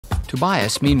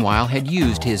Tobias, meanwhile, had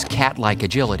used his cat-like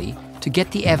agility to get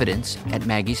the evidence at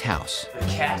Maggie's house. The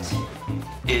cat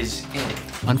is in it.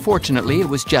 Unfortunately, it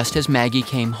was just as Maggie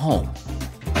came home.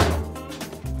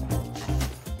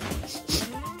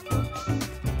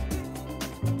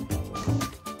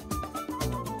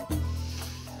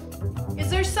 Is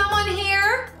there someone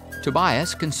here?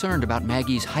 Tobias, concerned about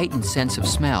Maggie's heightened sense of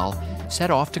smell,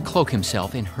 set off to cloak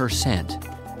himself in her scent.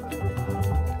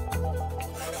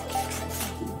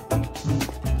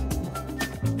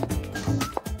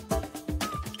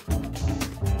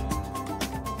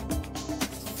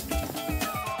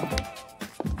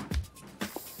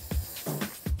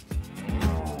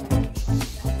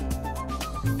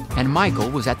 And Michael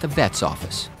was at the vet's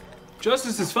office.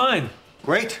 Justice is fine.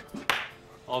 Great.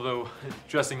 Although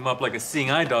dressing him up like a seeing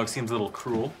eye dog seems a little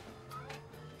cruel.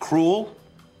 Cruel?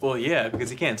 Well, yeah, because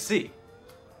he can't see.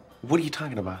 What are you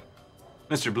talking about?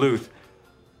 Mr. Bluth,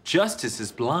 Justice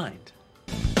is blind.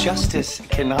 Justice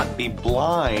cannot be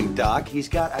blind, Doc. He's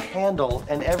got a handle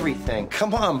and everything.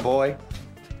 Come on, boy.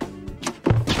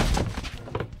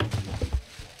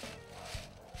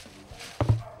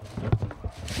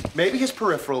 Maybe his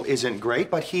peripheral isn't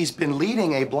great, but he's been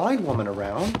leading a blind woman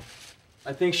around.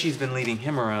 I think she's been leading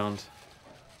him around.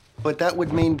 But that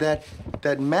would mean that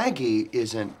Maggie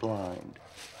isn't blind.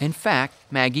 In fact,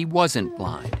 Maggie wasn't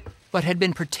blind, but had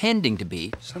been pretending to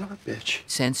be. Son of a bitch.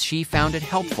 Since she found it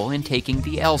helpful in taking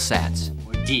the LSATs.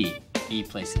 Or D. D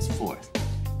places fourth.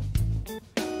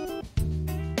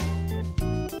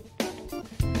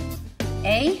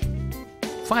 A?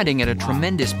 Finding it a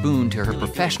tremendous boon to her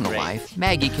professional life,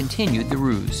 Maggie continued the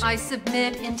ruse. I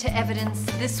submit into evidence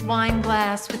this wine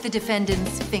glass with the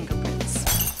defendant's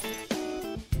fingerprints.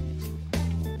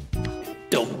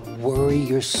 Don't worry,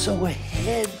 you're so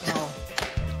ahead.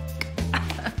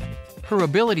 Her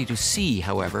ability to see,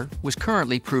 however, was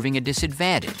currently proving a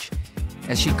disadvantage,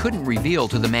 as she couldn't reveal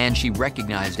to the man she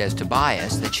recognized as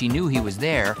Tobias that she knew he was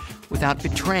there without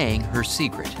betraying her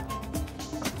secret.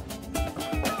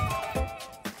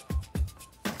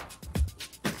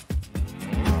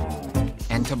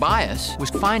 And Tobias was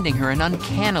finding her an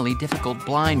uncannily difficult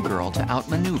blind girl to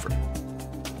outmaneuver.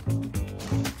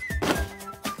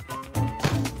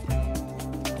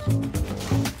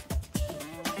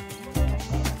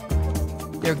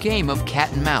 Their game of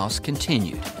cat and mouse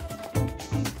continued.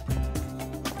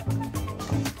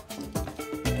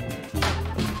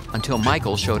 Until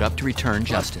Michael showed up to return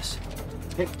justice.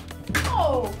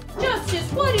 Oh, Justice,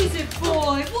 what is it,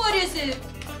 boy? What is it?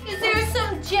 Is there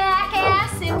some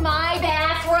jackass in my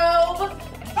bathrobe?